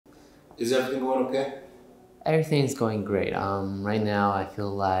Is everything going okay? Everything's going great. Right now, I feel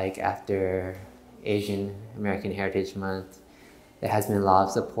like after Asian American Heritage Month, there has been a lot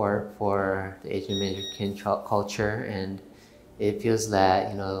of support for the Asian American culture, and it feels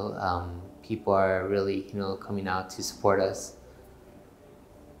that people are really coming out to support us.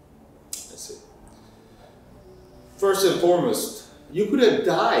 I see. First and foremost, you could have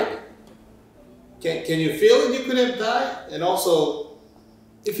died. Can you feel that you could have died? And also,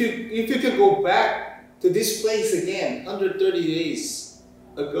 if you could go back to this place again 130 days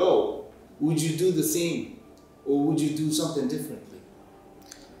ago, would you do the same, or would you do something differently?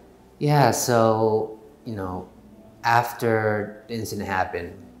 Yeah, so after the incident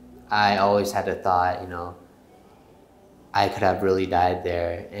happened, I always had a thought, I could have really died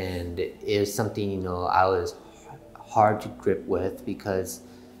there, and it was something I was hard to grip with because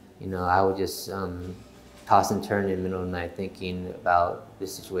I would just toss and turn in the middle of the night thinking about the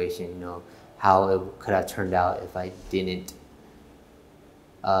situation, how it could have turned out if I didn't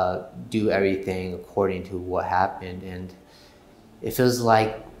do everything according to what happened. And it feels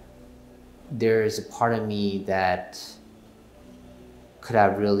like there's a part of me that could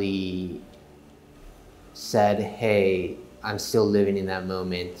have really said, hey, I'm still living in that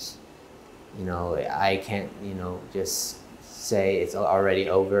moment. I can't, just say it's already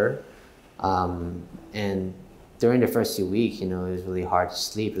over. And during the first 2 weeks, it was really hard to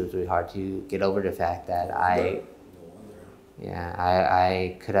sleep. It was really hard to get over the fact that I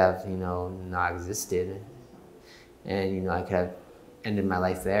could have, not existed. And, I could have ended my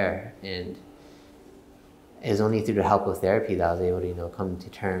life there. And it was only through the help of therapy that I was able to, come to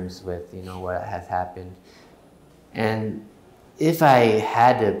terms with, what has happened. And if I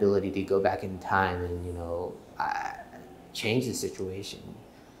had the ability to go back in time and, change the situation,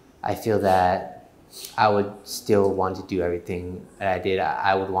 I feel that I would still want to do everything that I did.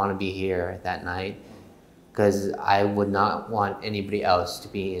 I would want to be here that night because I would not want anybody else to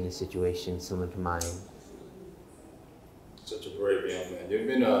be in a situation similar to mine. Such a brave young man.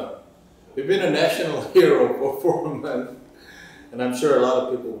 You've been a national hero for a month, and I'm sure a lot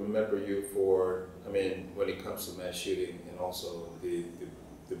of people remember you for, when it comes to mass shooting and also the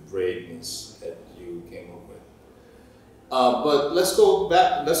braveness that you came up with. But let's go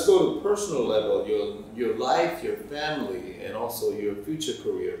back. Let's go to personal level. Your life, your family, and also your future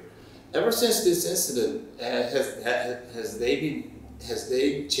career. Ever since this incident, has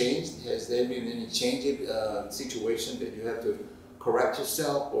they changed? Has there been any change in situation that you have to correct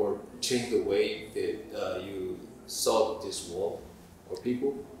yourself or change the way that you saw this world or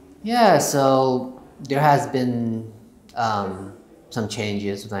people? Yeah, so there has been some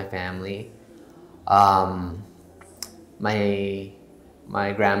changes with my family.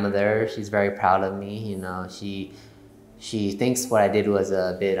 My grandmother, she's very proud of me. She thinks what I did was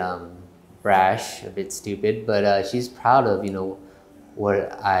a bit brash, a bit stupid, but she's proud of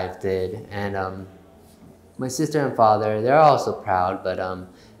what I've did. And my sister and father, they're also proud, but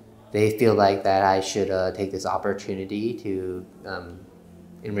they feel like that I should take this opportunity to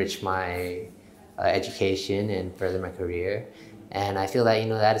enrich my education and further my career. And I feel that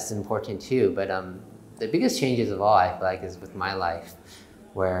that is important too. But the biggest changes of all, I feel like, is with my life,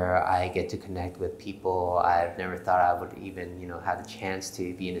 where I get to connect with people I've never thought I would even have the chance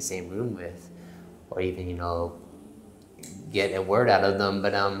to be in the same room with, or even get a word out of them.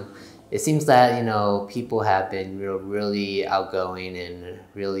 But it seems that people have been really outgoing and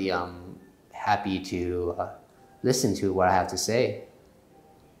really happy to listen to what I have to say.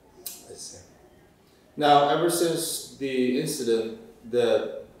 I see. Now, ever since the incident,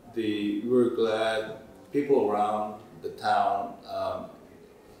 we were glad people around the town,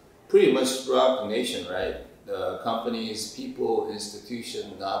 pretty much throughout the nation, right? The companies, people,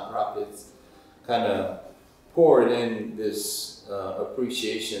 institutions, nonprofits, kind of poured in this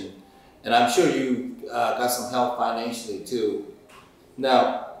appreciation. And I'm sure you got some help financially too.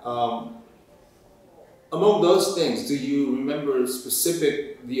 Now, among those things, do you remember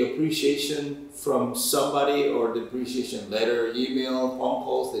the appreciation from somebody, or the appreciation letter, email, phone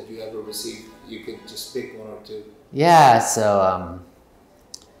calls that you ever received? You could just pick one or two. Yeah, so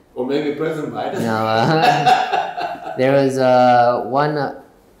or maybe President Biden. No, there was one.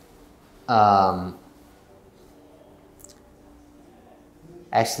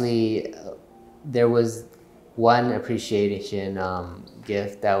 Actually, there was one appreciation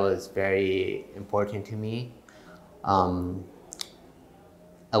gift that was very important to me.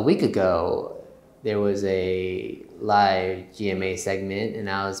 A week ago, there was a live GMA segment, and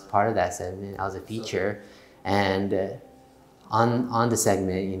I was part of that segment. I was a feature, and on the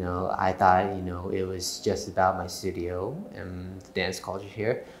segment, I thought, it was just about my studio and the dance culture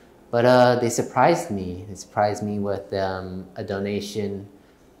here. But they surprised me. They surprised me with a donation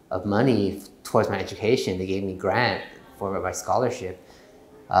of money towards my education. They gave me a grant for my scholarship.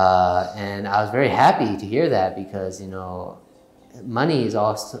 And I was very happy to hear that because, you know, money is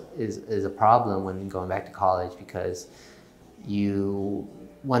also is a problem when going back to college because you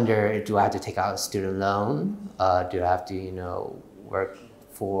wonder, do I have to take out a student loan? Do I have to, you know, work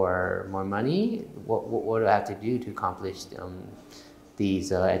for more money? What do I have to do to accomplish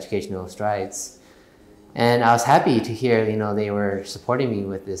these educational strides? And I was happy to hear, you know, they were supporting me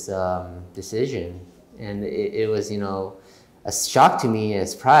with this decision. And it was, you know, a shock to me, a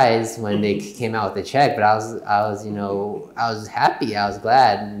surprise when they came out with the check. But I was, you know, I was happy. I was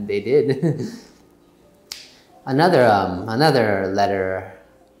glad they did. Another letter,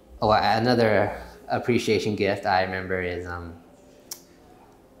 or another appreciation gift I remember is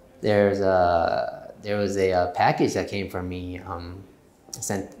there was a package that came from me,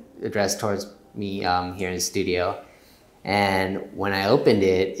 addressed towards me here in the studio, and when I opened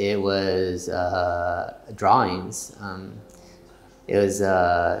it, it was drawings. It was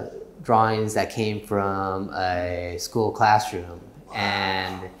drawings that came from a school classroom,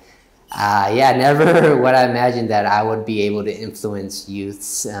 and yeah, never would I imagine that I would be able to influence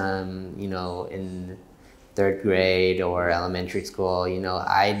youths, you know, in 3rd grade or elementary school. You know,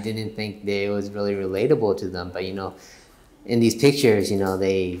 I didn't think it was really relatable to them, but, you know, in these pictures, you know,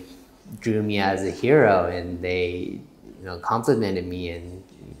 they drew me as a hero and they, you know, complimented me and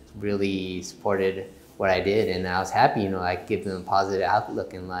really supported what I did. And I was happy, you know, I give them a positive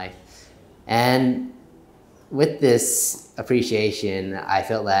outlook in life. And with this appreciation, I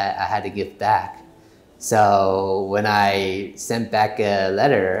felt that I had to give back. So when I sent back a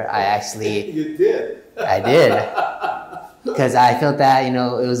letter, I actually... You did? I did. Because I felt that, you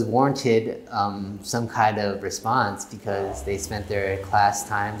know, it was warranted some kind of response because they spent their class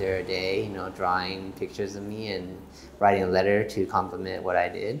time, their day, you know, drawing pictures of me and writing a letter to compliment what I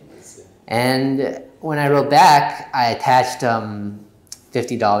did. And when I wrote back, I attached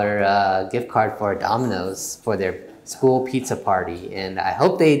 $50 gift card for Domino's for their school pizza party. And I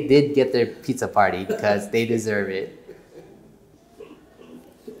hope they did get their pizza party because they deserve it.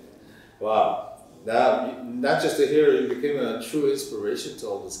 Wow. Now, not just a hero, you became a true inspiration to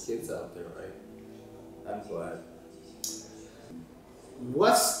all those kids out there, right? I'm glad.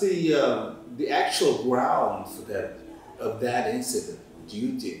 What's the actual ground for that incident, do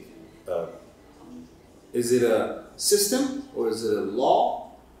you think? Is it a system, or is it a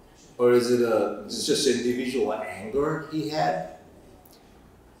law, or is it just individual anger he had?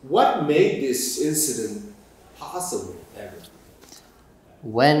 What made this incident possible ever?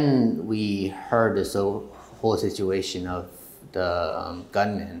 When we heard this whole situation of the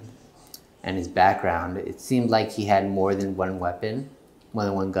gunman and his background, it seemed like he had more than one weapon, more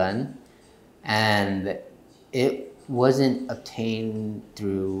than one gun, and it wasn't obtained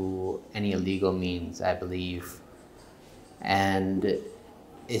through any illegal means, I believe. And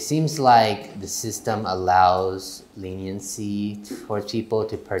it seems like the system allows leniency towards people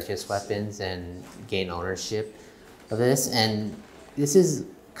to purchase weapons and gain ownership of this. And this is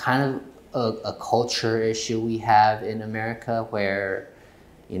kind of a culture issue we have in America where,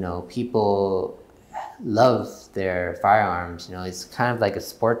 you know, people love their firearms. You know, it's kind of like a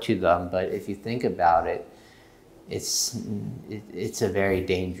sport to them, but if you think about it, it's a very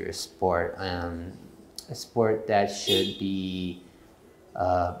dangerous sport, a sport that should be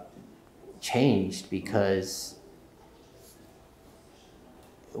changed because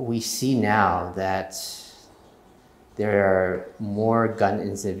we see now that there are more gun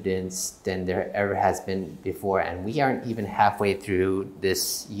incidents than there ever has been before, and we aren't even halfway through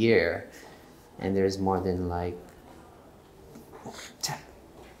this year, and there's more than like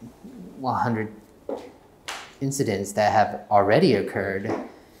 100 incidents that have already occurred.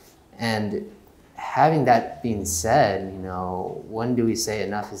 And having that being said, you know, when do we say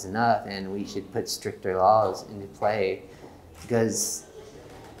enough is enough and we should put stricter laws into play? Because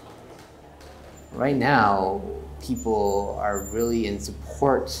right now, people are really in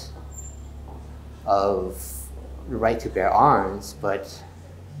support of the right to bear arms, but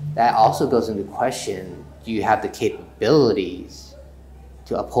that also goes into question, do you have the capabilities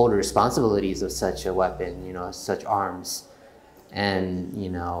to uphold the responsibilities of such a weapon, you know, such arms? And, you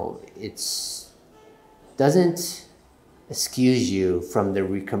know, it's doesn't excuse you from the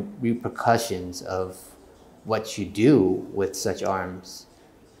repercussions of what you do with such arms.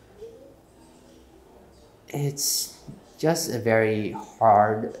 It's just a very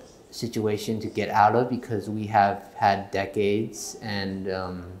hard situation to get out of because we have had decades and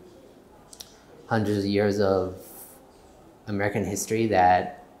hundreds of years of American history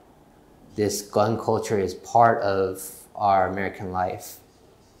that this gun culture is part of our American life.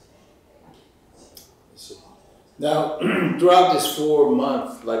 Now, throughout this 4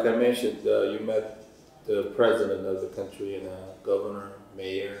 months, like I mentioned, you met the president of the country and governor,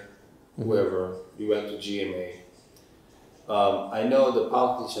 mayor, whoever. You went to GMA. I know the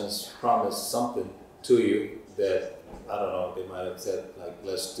politicians promised something to you that, I don't know, they might have said, like,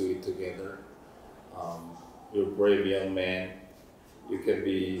 let's do it together. You're a brave young man. You can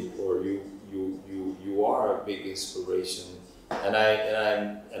be, or you are a big inspiration. And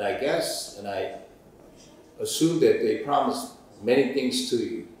I guess, and I assume that they promised many things to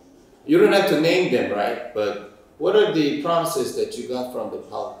you. You don't have to name them, right? But what are the promises that you got from the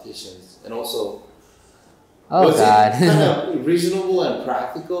politicians? And also, was it kind of reasonable and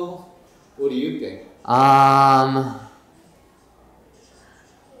practical? What do you think? I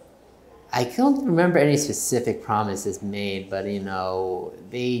don't remember any specific promises made, but you know,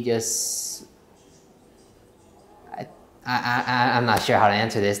 they just, I'm not sure how to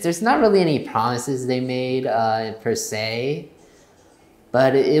answer this. There's not really any promises they made per se,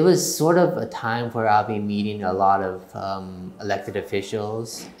 but it was sort of a time where I'll be meeting a lot of elected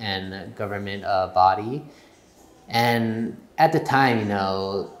officials and government body. And at the time, you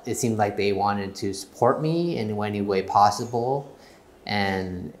know, it seemed like they wanted to support me in any way possible.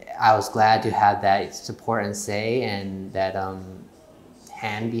 And I was glad to have that support and say and that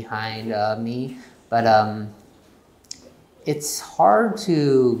hand behind me. But it's hard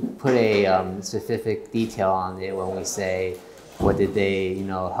to put a specific detail on it when we say, what did they, you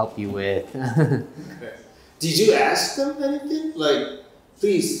know, help you with? Okay. Did you ask them anything? Like,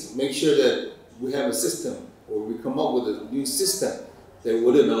 please make sure that we have a system or we come up with a new system that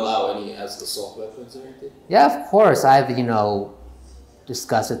wouldn't allow any assault weapons or anything? Yeah, of course. I've, you know,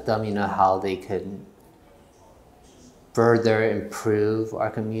 discussed with them, you know, how they could further improve our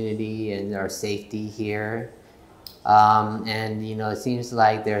community and our safety here. And you know, it seems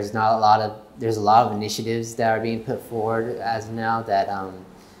like there's a lot of initiatives that are being put forward as of now that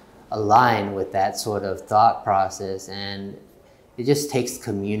align with that sort of thought process, and it just takes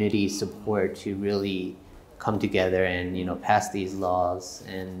community support to really come together and, you know, pass these laws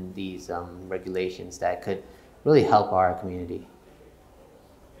and these regulations that could really help our community.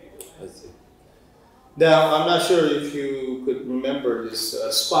 I see. Now, I'm not sure if you could remember this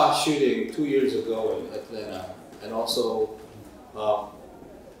spa shooting 2 years ago in Atlanta. And also,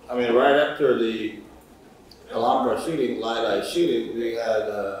 I mean, right after the Alhambra shooting, Laida shooting, we had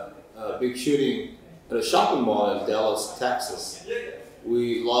a big shooting at a shopping mall in Dallas, Texas.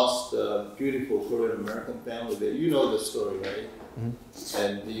 We lost a beautiful Korean American family there. You know the story, right? Mm-hmm.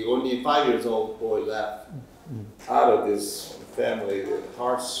 And the only 5-year-old boy left out of this family. The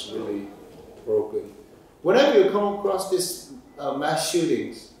heart's really broken. Whenever you come across these mass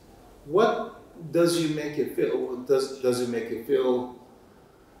shootings, what does you make it feel? Does it make it feel,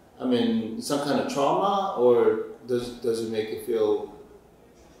 I mean, some kind of trauma, or does it make it feel,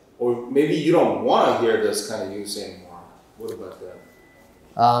 or maybe you don't want to hear this kind of news anymore? What about that?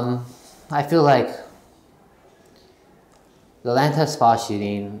 I feel like the Atlanta spa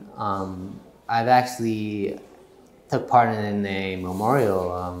shooting, I've actually took part in a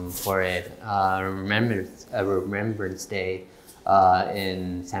memorial for it, a Remembrance Day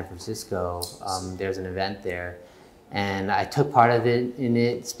in San Francisco. There's an event there, and I took part of it in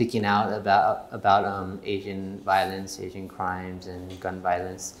it, speaking out about Asian violence, Asian crimes, and gun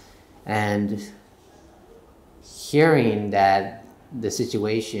violence, and hearing that the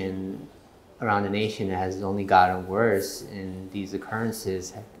situation around the nation has only gotten worse, and these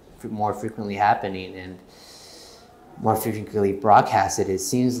occurrences more frequently happening and more frequently broadcasted. It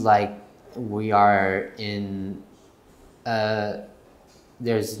seems like we are in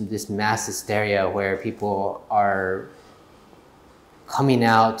there's this mass hysteria where people are coming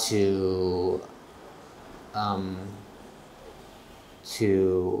out to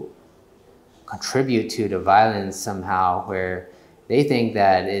contribute to the violence somehow, where they think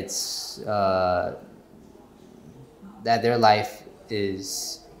that it's that their life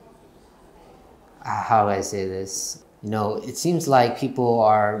is, how do I say this? You know, it seems like people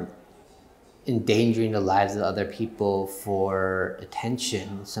are endangering the lives of other people for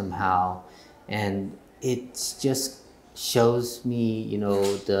attention somehow, and it just shows me, you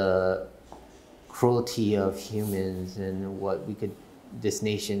know, the cruelty of humans and what this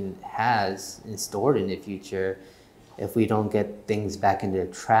nation has in store in the future if we don't get things back into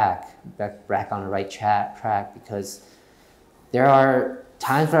back on the right track, because there are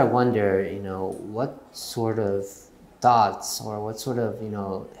times where I wonder, you know, what sort of thoughts or what sort of, you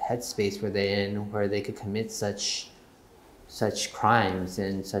know, headspace were they in where they could commit such such crimes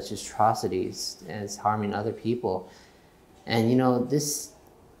and such atrocities as harming other people. And, you know, this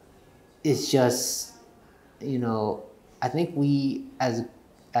is just, you know, I think we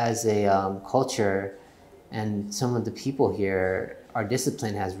as a culture and some of the people here, our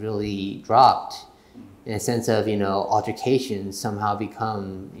discipline has really dropped in a sense of, you know, altercations somehow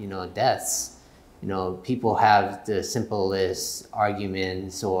become, you know, deaths. You know, people have the simplest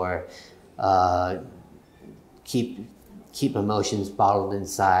arguments or keep emotions bottled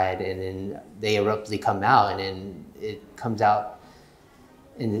inside, and then they abruptly come out, and then it comes out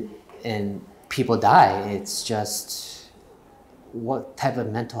and people die. It's just, what type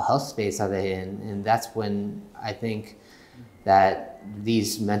of mental health space are they in? And that's when I think that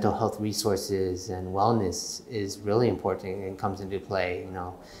these mental health resources and wellness is really important and comes into play. You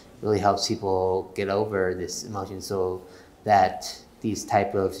know, really helps people get over this emotion so that these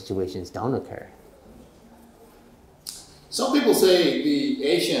type of situations don't occur. Some people say the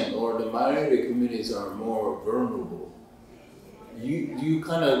Asian or the minority communities are more vulnerable. Do you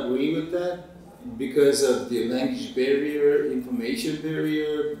kind of agree with that? Because of the language barrier, information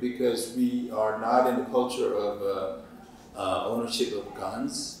barrier, because we are not in the culture of ownership of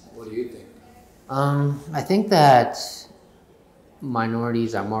guns? What do you think? I think that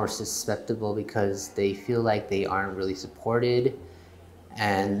minorities are more susceptible because they feel like they aren't really supported,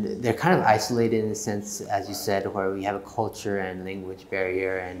 and they're kind of isolated in the sense, as you said, where we have a culture and language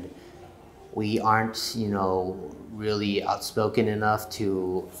barrier, and we aren't, you know, really outspoken enough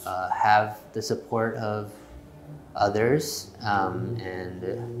to have the support of others and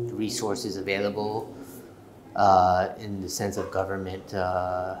the resources available in the sense of government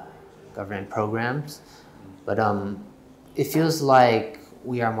programs. But it feels like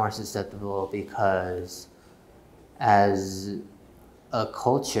we are more susceptible because as a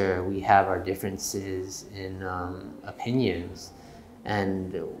culture, we have our differences in opinions,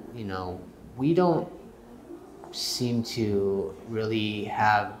 and, you know, we don't seem to really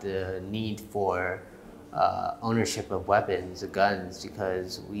have the need for ownership of weapons, of guns,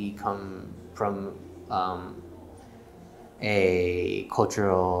 because we come from a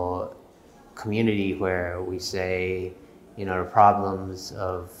cultural community where we say, you know, the problems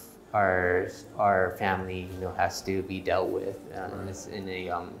of our family, you know, has to be dealt with in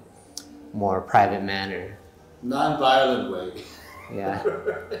a more private manner. Non-violent way. Yeah.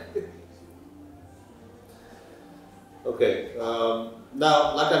 Okay.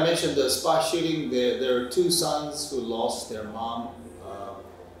 Now, like I mentioned, the spot shooting, there are two sons who lost their mom.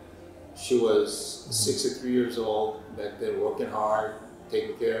 She was 63 years old back then, working hard,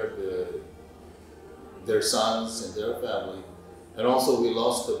 taking care of their sons and their family. And also we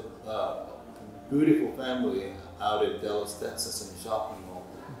lost a beautiful family out in Dallas, Texas, in a shopping mall.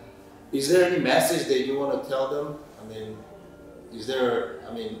 Is there any message that you want to tell them? I mean,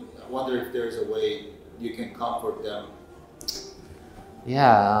 I wonder if there's a way you can comfort them.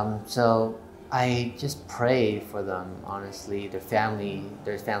 Yeah, so I just pray for them, honestly, their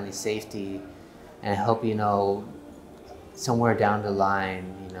family safety, and I hope, you know, somewhere down the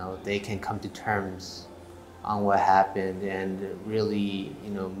line, you know, they can come to terms on what happened and really, you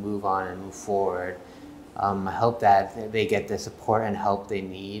know, move on and move forward. I hope that they get the support and help they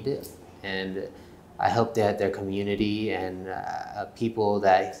need, and I hope that their community and people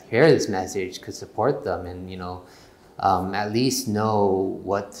that hear this message could support them and, you know, at least know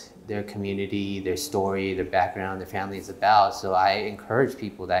what their community, their story, their background, their family is about. So I encourage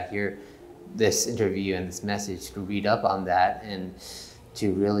people that hear this interview and this message to read up on that and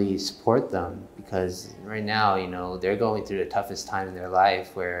to really support them, because right now, you know, they're going through the toughest time in their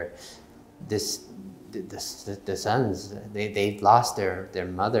life, where the sons, they've lost their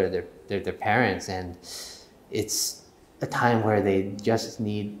mother, their parents, and it's a time where they just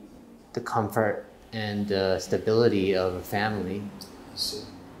need the comfort and the stability of a family. I see.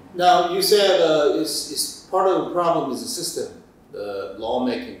 Now, you said it's part of the problem is the system, the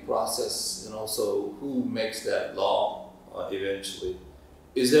lawmaking process, and also who makes that law eventually.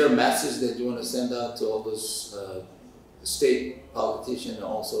 Is there a message that you want to send out to all those state politicians and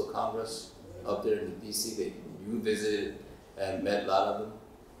also Congress up there in the DC that you visited and met a lot of them?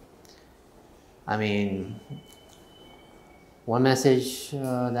 I mean, one message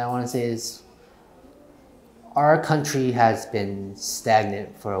that I want to say is our country has been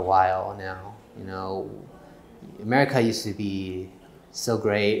stagnant for a while now. You know, America used to be so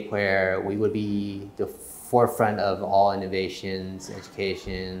great, where we would be the forefront of all innovations,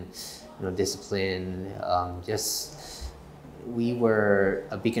 education, you know, discipline. We were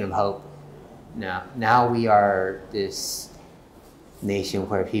a beacon of hope. Now we are this nation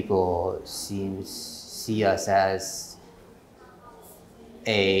where people see us as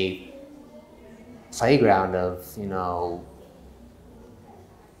a playground of, you know,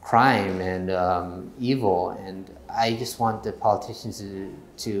 crime and evil, and I just want the politicians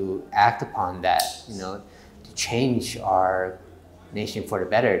to act upon that, you know, to change our nation for the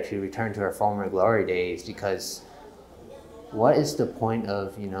better, to return to our former glory days. Because what is the point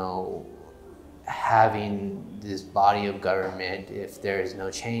of, you know, having this body of government if there is no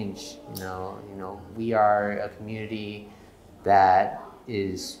change? You know, we are a community that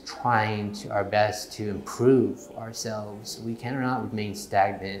is trying our best to improve ourselves. We cannot remain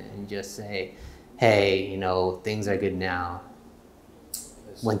stagnant and just say, hey, you know, things are good now,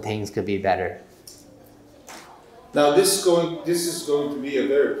 when things could be better. Now this is going to be a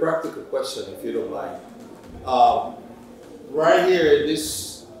very practical question, if you don't mind. Right here,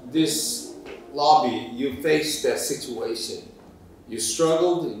 this lobby, you faced that situation. You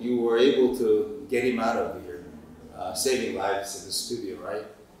struggled, and you were able to get him out of here, saving lives in the studio, right?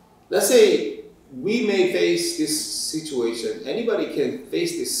 Let's say we may face this situation. Anybody can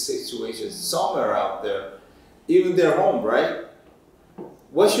face this situation somewhere out there, even their home, right?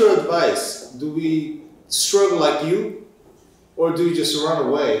 What's your advice? Do we struggle like you, or do we just run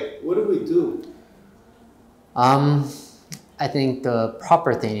away? What do we do? I think the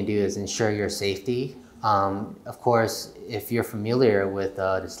proper thing to do is ensure your safety. Of course, if you're familiar with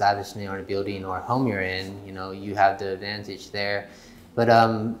the establishment or the building or home you're in, you know, you have the advantage there. But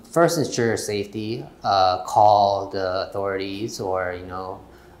first, ensure your safety. Call the authorities, or, you know,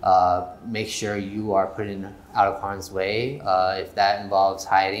 make sure you are put out of harm's way. If that involves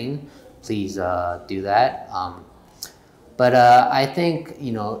hiding, please do that. But I think,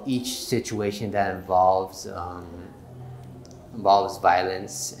 you know, each situation that involves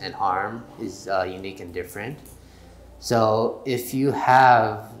violence and harm is unique and different. So if you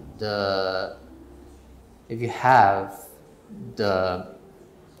have the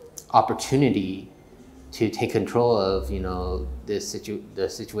opportunity to take control of, you know, the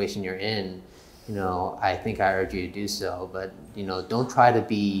situation you're in, you know, I think I urge you to do so. But, you know, don't try to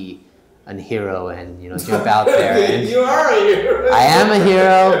be a hero and, you know, jump out there. And you are a hero. I am a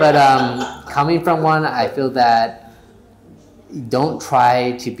hero, but coming from one, I feel that don't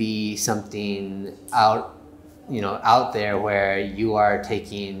try to be something out there where you are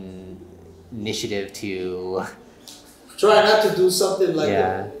taking initiative to. Try not to do something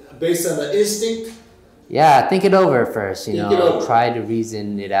like based on the instinct. Yeah, think it over first, you know, try to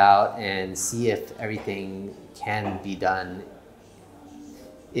reason it out and see if everything can be done.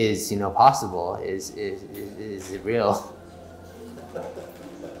 Is, you know, possible? Is it real?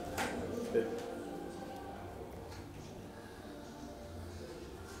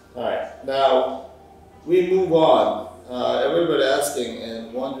 All right, now we move on. Everybody asking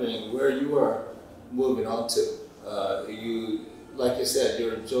and wondering where you are moving on to. You, like you said,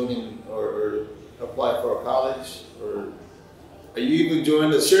 you're joining or apply for a college, or are you even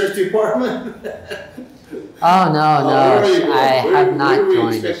joining the sheriff's department? Oh no, I have not joined. Where do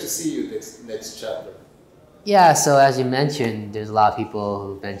we expect to see you next chapter? Yeah, so as you mentioned, there's a lot of people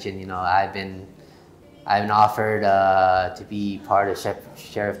who mentioned, you know, I've been offered to be part of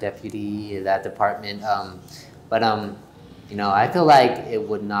sheriff deputy in that department, but you know, I feel like it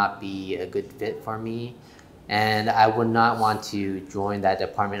would not be a good fit for me, and I would not want to join that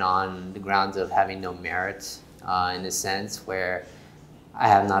department on the grounds of having no merit, in a sense where I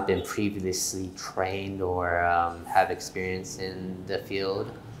have not been previously trained or have experience in the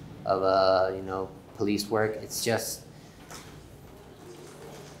field of you know, police work. It's just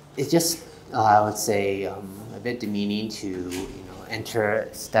I would say a bit demeaning to, you know, enter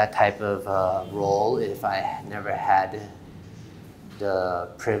that type of role if I never had the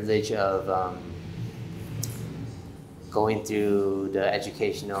privilege of going through the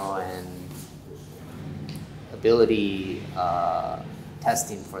educational and ability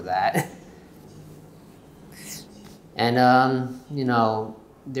testing for that. And you know,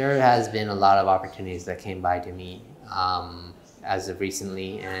 there has been a lot of opportunities that came by to me as of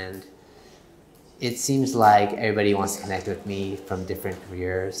recently, and it seems like everybody wants to connect with me from different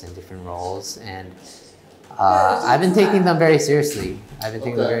careers and different roles, and I've been taking them very seriously. I've been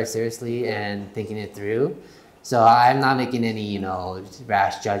taking them very seriously and thinking it through. So I'm not making any, you know,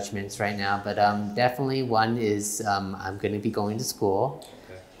 rash judgments right now, but definitely one is I'm going to be going to school.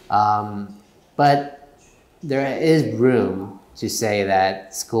 But there is room to say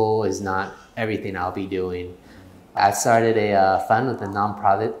that school is not everything I'll be doing. I started a fund with a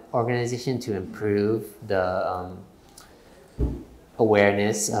nonprofit organization to improve the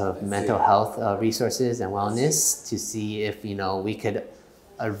awareness of mental health resources and wellness, to see if, you know, we could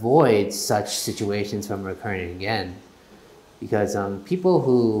avoid such situations from recurring again. because people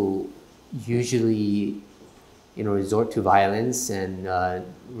who usually resort to violence and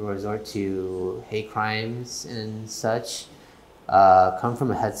resort to hate crimes and such come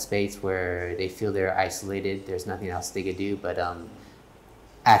from a headspace where they feel they're isolated. There's nothing else they could do but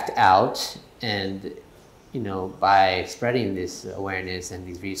act out. And by spreading this awareness and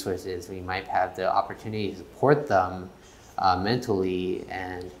these resources, we might have the opportunity to support them mentally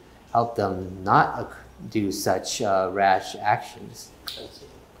and help them not do such rash actions.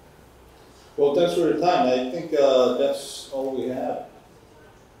 Well, thanks for your time. I think that's all we have.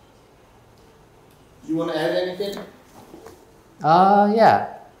 You want to add anything?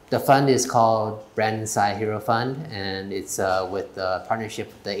 Yeah. The fund is called Brandon Tsay Hero Fund, and it's with the partnership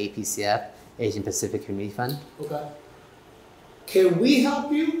with the APCF, Asian Pacific Community Fund. Okay. Can we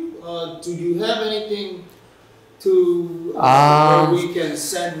help you? Do you have anything to where we can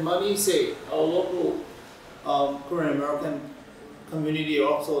send money? Say a local Korean American community,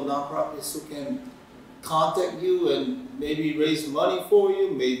 or also nonprofits who can contact you and maybe raise money for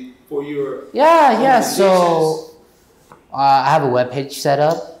you, maybe for your So I have a webpage set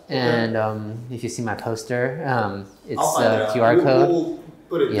up, and if you see my poster, it's a QR code. We'll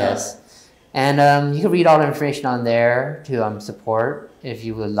put it down. And you can read all the information on there to support if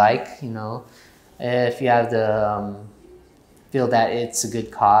you would like. If you have the feel that it's a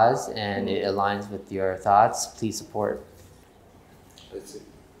good cause and it aligns with your thoughts, please support. That's it.